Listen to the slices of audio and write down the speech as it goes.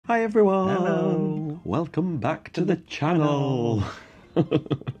Hi everyone! Hello! Welcome back to the channel!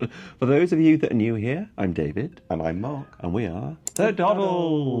 For those of you that are new here, I'm David. And I'm Mark. And we are the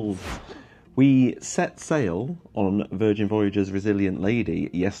Doddles! We set sail on Virgin Voyages Resilient Lady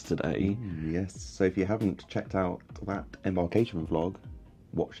yesterday. Yes, so if you haven't checked out that embarkation vlog,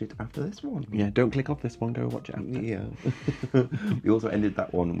 watch it after this one. Yeah, don't click off this one, go watch it after. Yeah. We also ended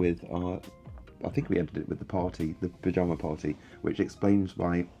that one with our... I think we ended it with the party, the pyjama party, which explains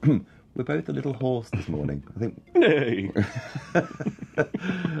why we're both a little hoarse this morning. I think. Nay!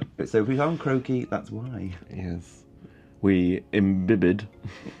 So if we sound croaky, that's why. Yes. We imbibed.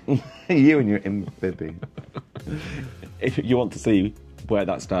 You and your imbibby. If you want to see where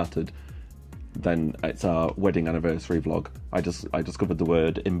that started, then it's our wedding anniversary vlog. I discovered the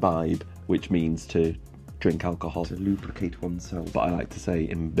word imbibe, which means to drink alcohol. To lubricate oneself. But I like to say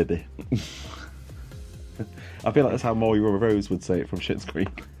imbibe. I feel like that's how Moira Rose would say it from Schitt's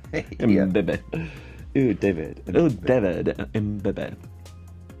Creek. Imbibe. Ooh, David. Ooh, David. Imbibe.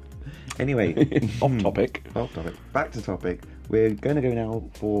 Anyway. Off topic. Off topic. Back to topic. We're going to go now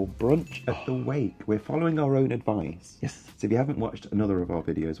for brunch at the wake. We're following our own advice. Yes. So if you haven't watched another of our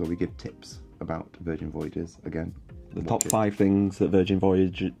videos where we give tips about Virgin Voyages, again, The top 5 things that Virgin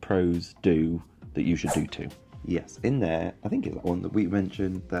Voyage pros do that you should do too. Yes, in there, I think it's that one that we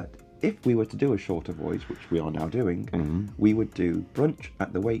mentioned that if we were to do a shorter voyage, which we are now doing, we would do brunch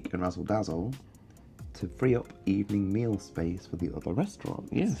at the wake and razzle dazzle to free up evening meal space for the other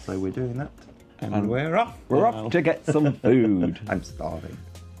restaurants. Yes. So we're doing that. And we're off. We're off to get some food. I'm starving.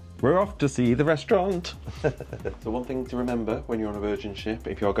 We're off to see the restaurant. So one thing to remember when you're on a Virgin ship,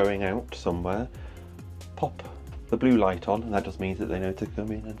 if you're going out somewhere, pop the blue light on, and that just means that they know to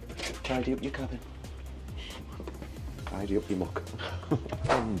come in and tidy up your cabin. Tidy up your muck.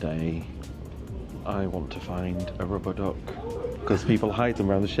 One day, I want to find a rubber duck, because people hide them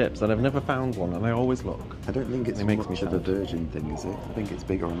around the ships, and I've never found one, and I always look. I don't think it's makes me much of a sad. Virgin thing, is it? I think it's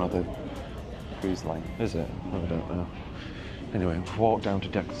bigger on other cruise lines. Is it? I don't know. Anyway, walk down to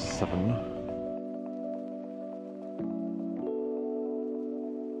deck 7.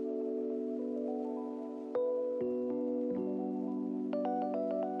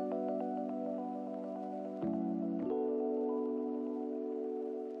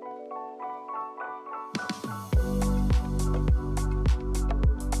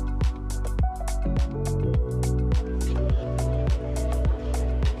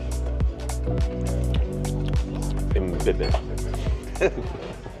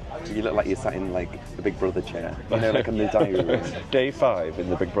 So you look like you're sat in like the Big Brother chair, you know, like in the diary room. Day 5 in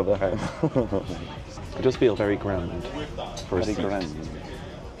the Big Brother house. I just feel very grand for a Very seat. grand.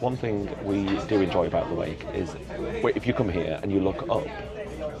 One thing we do enjoy about the wake is if you come here and you look up,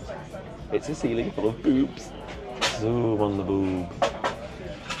 it's a ceiling full of boobs. Zoom on the boob.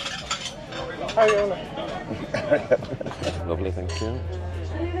 Lovely, thank you.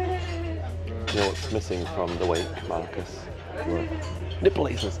 You know what's missing from the wake, Marcus? Nipple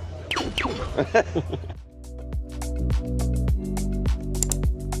lasers.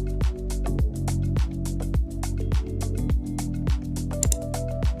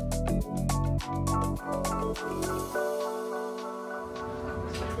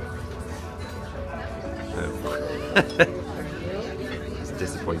 It's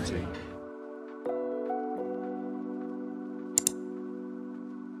disappointing.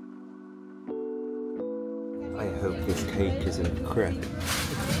 I hope this cake is a crepe.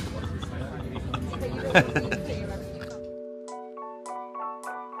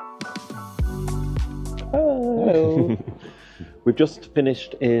 Hello. We've just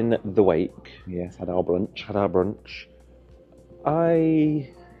finished in the wake. Yes, had our brunch.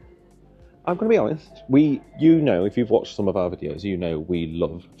 I'm going to be honest. You know, if you've watched some of our videos, you know we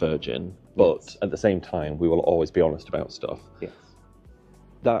love Virgin, but Yes. at the same time, we will always be honest about stuff. Yes.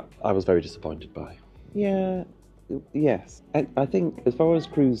 That I was very disappointed by. Yeah, yes. I think as far as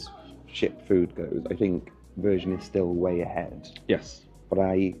cruise ship food goes, I think Virgin is still way ahead. Yes. But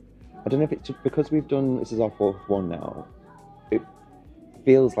I don't know if it's just because this is our 4th one now, it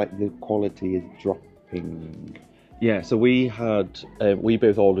feels like the quality is dropping. Yeah, so we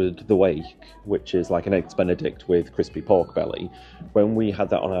both ordered the wake, which is like an eggs Benedict with crispy pork belly. When we had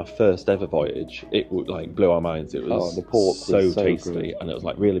that on our first ever voyage, it like blew our minds. It was the pork was so tasty, good. and it was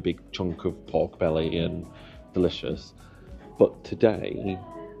like really big chunk of pork belly and delicious. But today,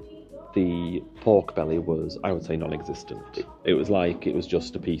 the pork belly was, I would say, non-existent. It was like it was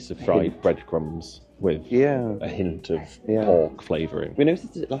just a piece of fried breadcrumbs with a hint of pork flavouring. We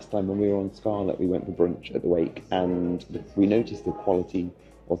noticed it last time when we were on Scarlet. We went for brunch at the wake, and we noticed the quality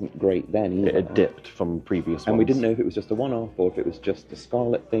wasn't great then either. It had dipped from previous And ones. we didn't know if it was just a one-off or if it was just a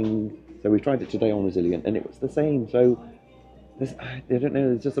Scarlet thing. So we tried it today on Resilient, and it was the same. So I don't know.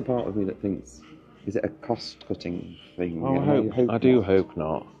 There's just a part of me that thinks, is it a cost-cutting thing? Oh, I do hope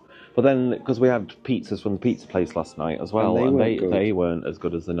not. But then, because we had pizzas from the pizza place last night as well, and they weren't as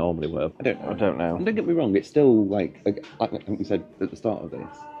good as they normally were. I don't know. I don't know. And don't get me wrong, it's still like we said at the start of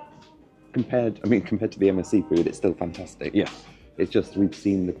this. Compared to the MSC food, it's still fantastic. Yeah. It's just we've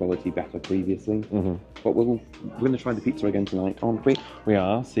seen the quality better previously. Mm-hmm. But we're going to try the pizza again tonight, aren't we? We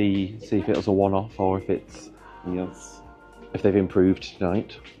are. See if it was a one-off or if it's Yes. if they've improved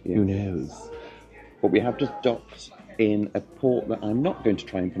tonight. Yes. Who knows? But we have just docked in a port that I'm not going to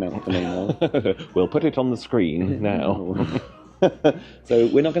try and pronounce the name of. We'll put it on the screen now. So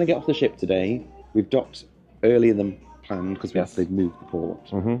we're not going to get off the ship today. We've docked earlier than planned because they've moved the port.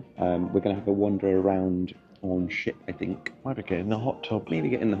 Mm-hmm. We're going to have a wander around on ship, I think. Maybe get in the hot tub. Maybe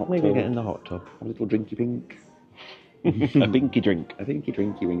get in the hot tub. Have a little drinky pink. A pinky drink. A pinky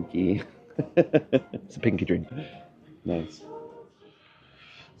drinky winky. It's a pinky drink. Nice.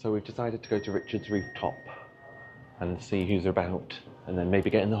 So we've decided to go to Richard's rooftop and see who's about, and then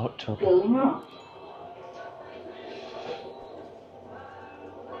maybe get in the hot tub.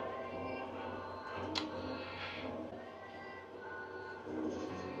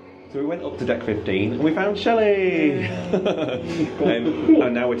 So we went up to deck 15 and we found Shelley!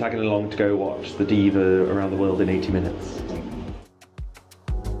 And now we're tagging along to go watch the Diva around the world in 80 minutes.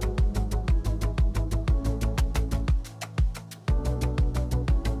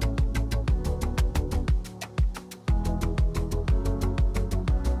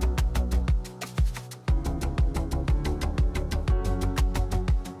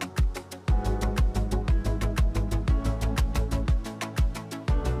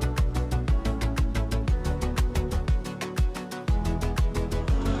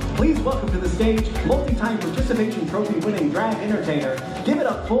 Please welcome to the stage, multi-time participation trophy winning drag entertainer. Give it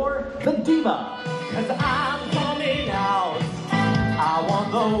up for the Diva. 'Cause I'm coming out. I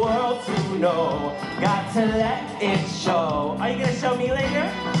want the world to know. Got to let it show. Are you gonna show me later?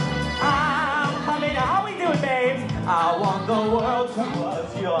 I'm coming out. How we doing, babes? I want the world to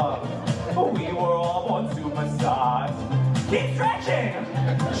us young. We were all born superstars. Keep stretching.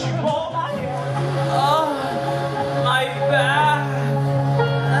 She pulled my hair. Oh, my back.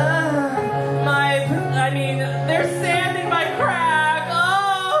 They're sanding my crack.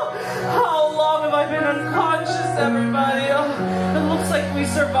 Oh, how long have I been unconscious, everybody? Oh, it looks like we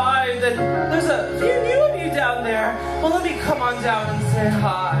survived, and there's a few new of you down there. Well, let me come on down and say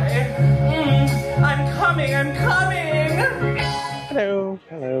hi. I'm coming. Hello.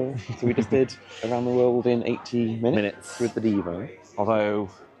 Hello. So we just did around the world in 80 minutes with the Diva. Although,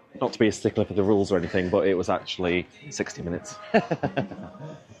 not to be a stickler for the rules or anything, but it was actually 60 minutes.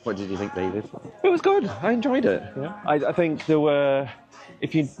 What did you think, David? It was good. I enjoyed it. Yeah. I think there were,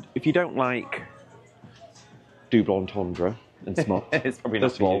 if you don't like double entendre and smut, It's probably not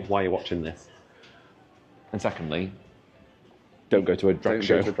first of all, for you. why are you watching this? And secondly, don't go to a drag Don't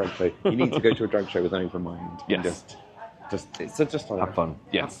show. go to a drag show. You need to go to a drag show with an open mind. Yes. It's just like Have fun.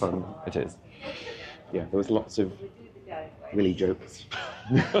 Yes. Have fun. It is. Yeah, there was lots of Willy jokes.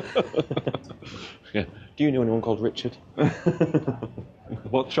 Yeah. Do you know anyone called Richard?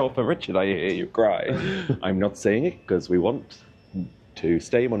 Watch out for Richard, I hear you cry. I'm not saying it because we want to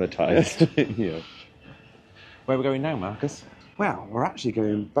stay monetized. Yeah. Where are we going now, Marcus? Well, we're actually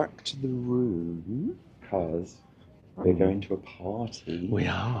going back to the room because we're going to a party. We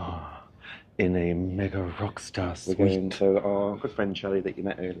are in a mega rockstar We're suite. going to our good friend Shelley that you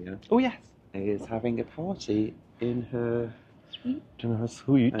met earlier Oh yes. is having a party in her suite. In her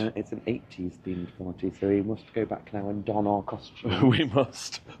suite. It's an 80s themed party, so we must go back now and don our costume. We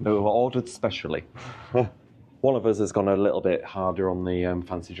must. They were ordered specially. One of us has gone a little bit harder on the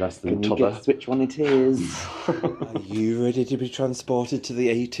fancy dress than Can the you other. guess which one it is? Are you ready to be transported to the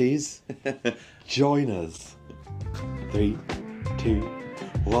 80s? Join us. 3, 2,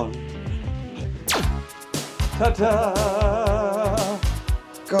 1. Ta-da!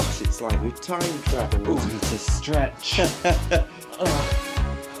 Gosh, it's like we've time travelled. Ooh, it's a stretch.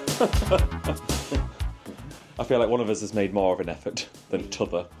 I feel like one of us has made more of an effort than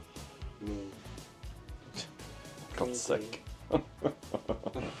t'other. God's sake.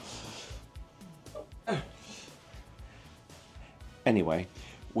 Anyway,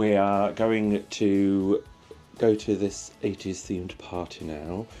 we are going to go to this 80s themed party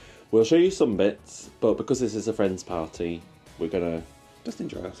now. We'll show you some bits, but because this is a friend's party, we're gonna Just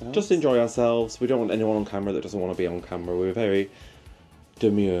enjoy ourselves. just enjoy ourselves. We don't want anyone on camera that doesn't want to be on camera. We're very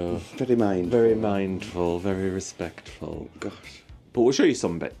demure, Very mindful. very mindful, very respectful. Gosh. But we'll show you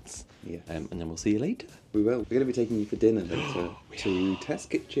some bits. Yeah. And then we'll see you later. We will. We're going to be taking you for dinner later to Test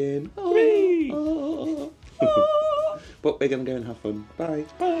Kitchen. Whee! But we're going to go and have fun. Bye.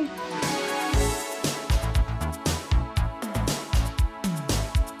 Bye.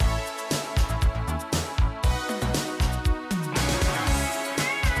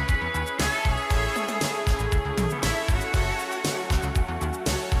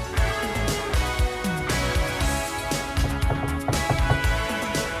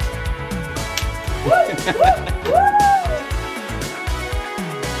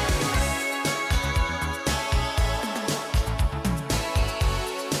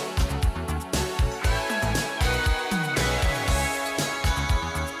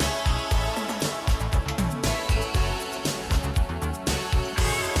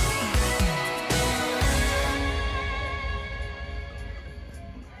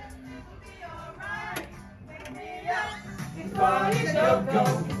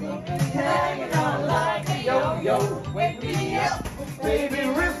 Baby,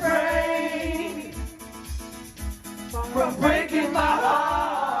 refrain from breaking my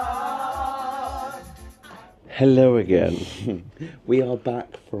heart. Hello again. We are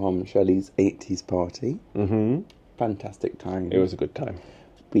back from Shelley's 80s party. Mm-hmm. Fantastic time. It was a good time.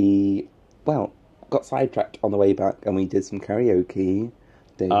 We, got sidetracked on the way back and we did some karaoke.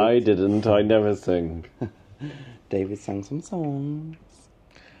 I didn't. I never sing. David sang some songs.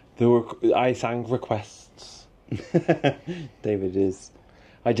 I sang requests. David is...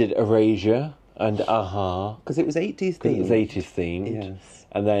 I did Erasure and Aha. Because it was 80s Because themed. it was 80s themed. Yes.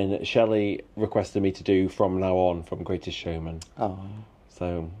 And then Shelley requested me to do From Now On from Greatest Showman. Oh.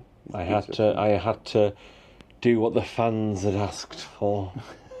 So I had to do what the fans had asked for.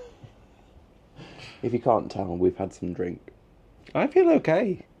 If you can't tell, we've had some drink. I feel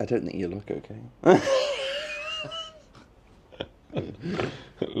okay. I don't think you look okay.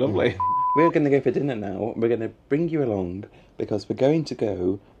 Lovely. We're going to go for dinner now. We're going to bring you along because we're going to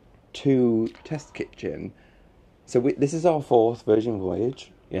go to Test Kitchen. So this is our 4th Virgin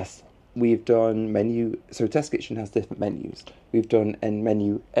Voyage. Yes. We've done menu... So Test Kitchen has different menus. We've done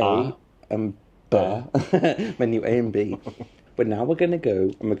menu A and B. Menu A and B. But now we're going to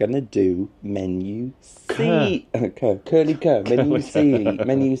go and we're going to do menu C. Curly cur. Menu C.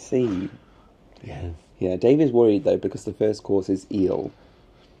 Menu C. Yes. Yeah, Dave is worried though because the first course is eel.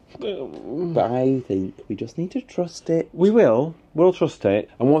 But I think we just need to trust it. We'll trust it.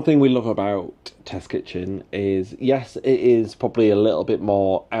 And one thing we love about Test Kitchen is, yes, it is probably a little bit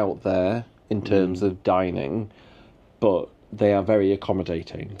more out there in terms of dining, but they are very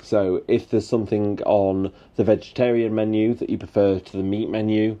accommodating. So if there's something on the vegetarian menu that you prefer to the meat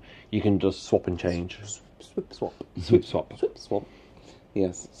menu, you can just swap and change. Swip swap. Swip swap. Swip swap.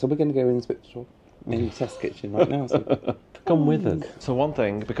 Yes. So we're going to go in swip swap in Test Kitchen right now. So. Come with us. So one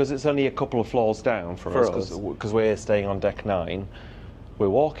thing, because it's only a couple of floors down from us, because we're staying on deck 9, we're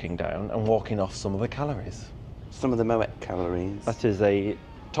walking down and walking off some of the calories. Some of the Moet calories. That is a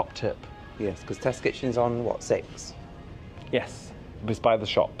top tip. Yes, because Test Kitchen's on, 6? Yes, it's by the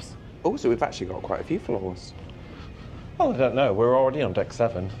shops. Oh, so we've actually got quite a few floors. Well, I don't know. We're already on deck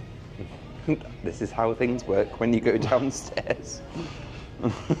 7. This is how things work when you go downstairs.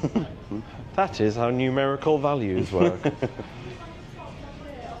 That is how numerical values work.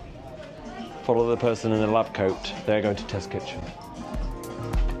 Follow the person in the lab coat. They're going to Test Kitchen.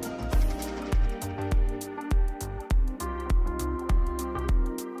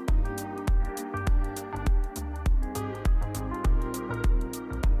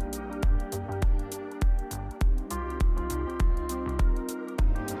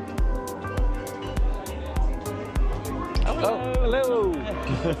 Hello.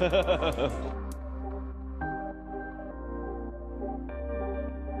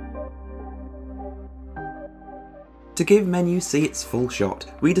 To give menu C its full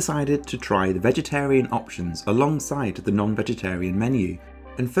shot, we decided to try the vegetarian options alongside the non-vegetarian menu.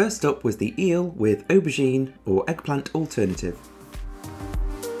 And first up was the eel with aubergine or eggplant alternative.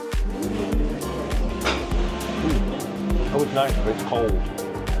 Oh, it's nice, but it's cold.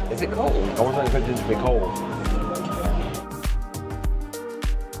 Is it cold? I wasn't expecting it to be cold.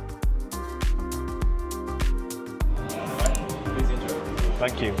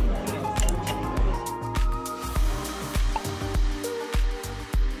 Thank you.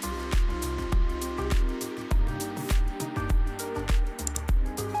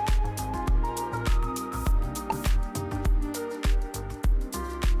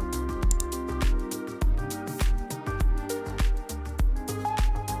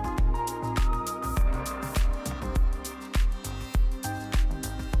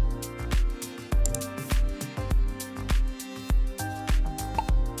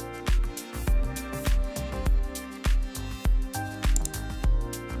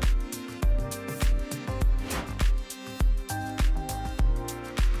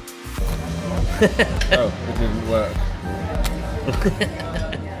 Oh, it didn't work.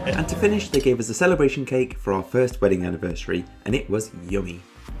 And to finish, they gave us a celebration cake for our first wedding anniversary, and it was yummy.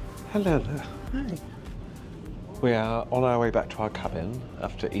 Hello there. Hi. We are on our way back to our cabin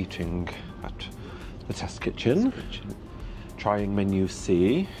after eating at the test kitchen. Trying menu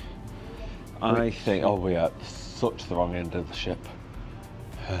C. I think, oh, we are at such the wrong end of the ship.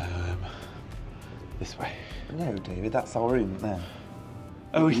 This way. No, David, that's our room there.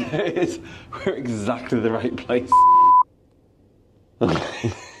 Oh, yeah, it is. We're exactly the right place.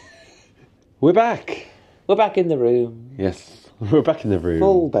 We're back. We're back in the room. Yes, we're back in the room.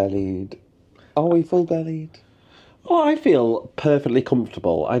 Full-bellied. Are we full-bellied? Oh, I feel perfectly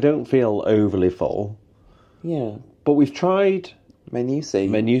comfortable. I don't feel overly full. Yeah. But we've tried Menu C.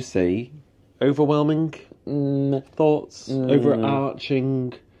 Menu C. Overwhelming thoughts?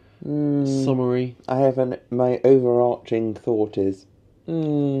 Overarching summary? I have my overarching thought is...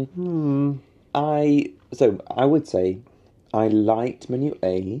 I would say I liked Menu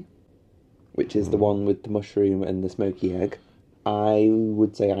A, which is the one with the mushroom and the smoky egg. I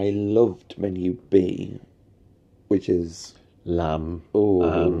would say I loved Menu B, which is... Lamb.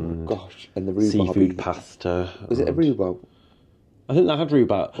 Oh, gosh. And the rhubarb. Seafood pasta. Was it a rhubarb? I think that had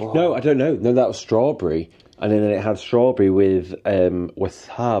rhubarb. Oh. No, I don't know. No, that was strawberry. And then it had strawberry with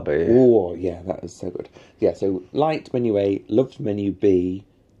wasabi. Oh, yeah, that was so good. Yeah, so liked Menu A, loved Menu B.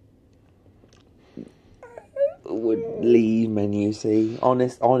 Would leave Menu C.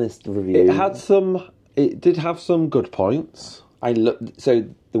 Honest review. It did have some good points. So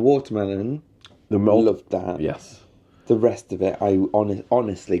the watermelon, loved that. Yes. The rest of it,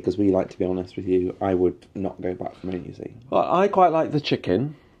 honestly, because we like to be honest with you, I would not go back for Menu C. Well, I quite like the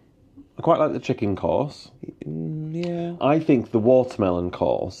chicken. I quite like the chicken course. Yeah. I think the watermelon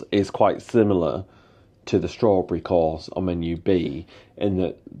course is quite similar to the strawberry course on Menu B, in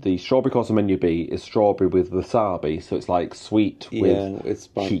that the strawberry course on Menu B is strawberry with wasabi, so it's like sweet with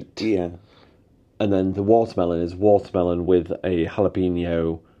heat. Yeah. And then the watermelon is watermelon with a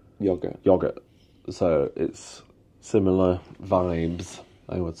jalapeno yogurt. So it's similar vibes,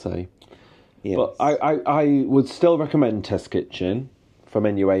 I would say. Yes. But I would still recommend Test Kitchen for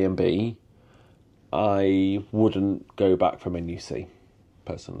Menu A and B. I wouldn't go back for Menu C,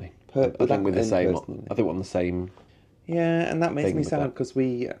 personally. I think we're on the same. Yeah, and that makes me sad because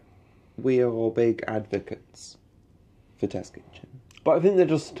we are big advocates for Test Kitchen. But I think they're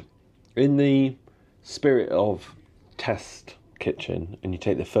just in the spirit of Test Kitchen, and you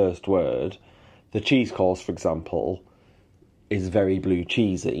take the first word. The cheese course, for example, is very blue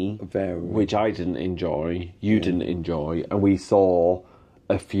cheesy, which I didn't enjoy. You didn't enjoy, and we saw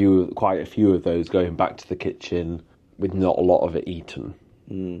quite a few of those going back to the kitchen with not a lot of it eaten.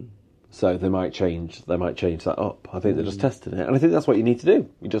 So they might change that up. I think they're just testing it, and I think that's what you need to do.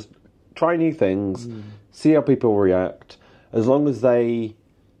 You just try new things, see how people react. As long as they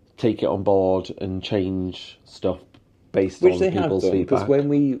take it on board and change stuff based on people's feedback. Because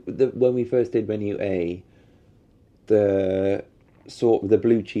when we first did Menu A, the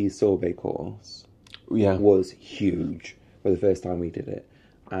blue cheese sorbet course was huge for the first time we did it,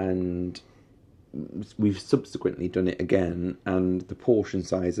 and we've subsequently done it again, and the portion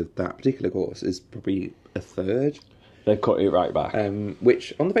size of that particular course is probably a third. They've cut it right back.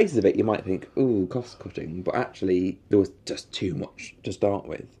 Which, on the basis of it, you might think, ooh, cost cutting, but actually there was just too much to start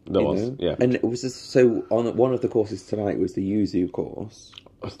with. There was, yeah. And it was just, so on one of the courses tonight was the yuzu course.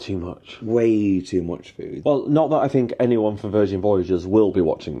 That's too much. Way too much food. Well, not that I think anyone from Virgin Voyages will be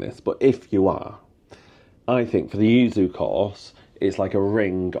watching this, but if you are, I think for the yuzu course, it's like a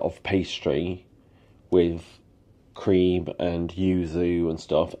ring of pastry with cream and yuzu and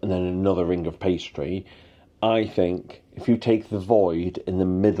stuff, and then another ring of pastry. I think if you take the void in the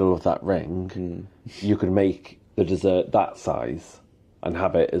middle of that ring, you could make the dessert that size and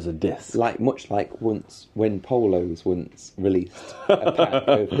have it as a disc. Much like once when Polos once released a pack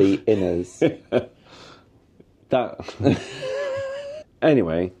of the inners.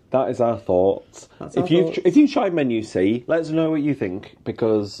 Anyway, that is our thoughts. If you tried Menu C, let us know what you think,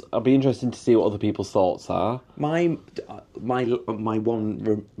 because I'll be interested to see what other people's thoughts are. My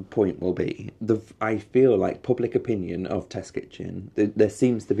one point will be I feel like public opinion of Test Kitchen. There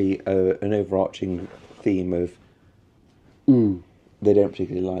seems to be an overarching theme of they don't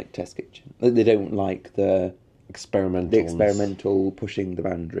particularly like Test Kitchen. They don't like the experimental pushing the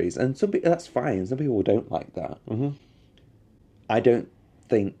boundaries, and that's fine. Some people don't like that. Mm-hmm. I don't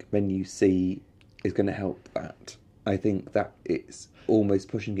think Menu C is going to help that. I think that it's almost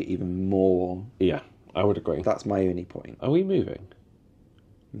pushing it even more. Yeah, I would agree. That's my only point. Are we moving?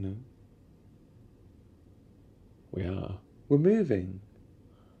 No. We are. We're moving.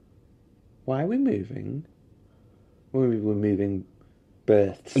 Why are we moving? We're moving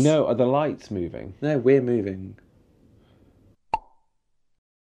berths. No, are the lights moving? No, we're moving.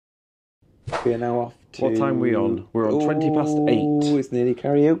 We are now off to... What time are we on? We're on 20 past 8. Oh, it's nearly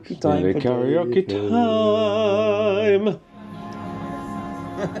karaoke time. Nearly for karaoke David. time!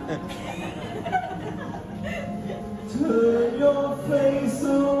 Turn your face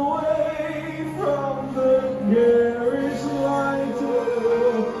away from the garish light.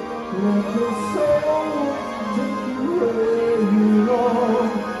 Let the soul take you where you long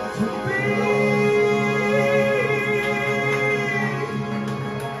to be.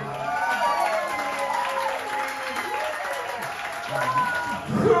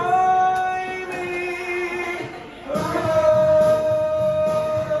 Cry me a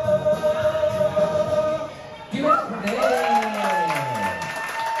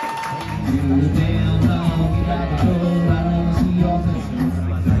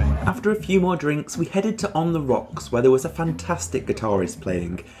After a few more drinks, we headed to On the Rocks, where there was a fantastic guitarist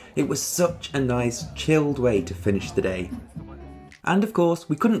playing. It was such a nice, chilled way to finish the day. And of course,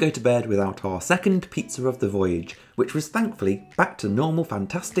 we couldn't go to bed without our second pizza of the voyage, which was thankfully back to normal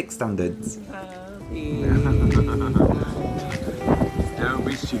fantastic standards. Don't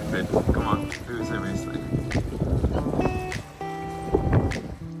be stupid. Come on, do it seriously.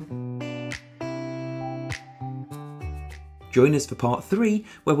 Join us for part 3,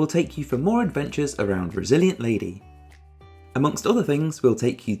 where we'll take you for more adventures around Resilient Lady. Amongst other things, we'll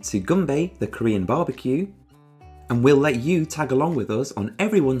take you to Gumbay, the Korean barbecue, and we'll let you tag along with us on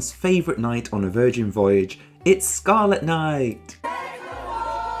everyone's favourite night on a Virgin Voyage. It's Scarlet Night!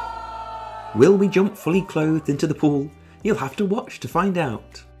 Will we jump fully clothed into the pool? You'll have to watch to find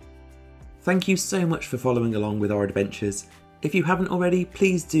out. Thank you so much for following along with our adventures. If you haven't already,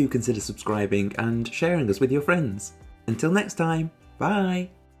 please do consider subscribing and sharing us with your friends. Until next time, bye!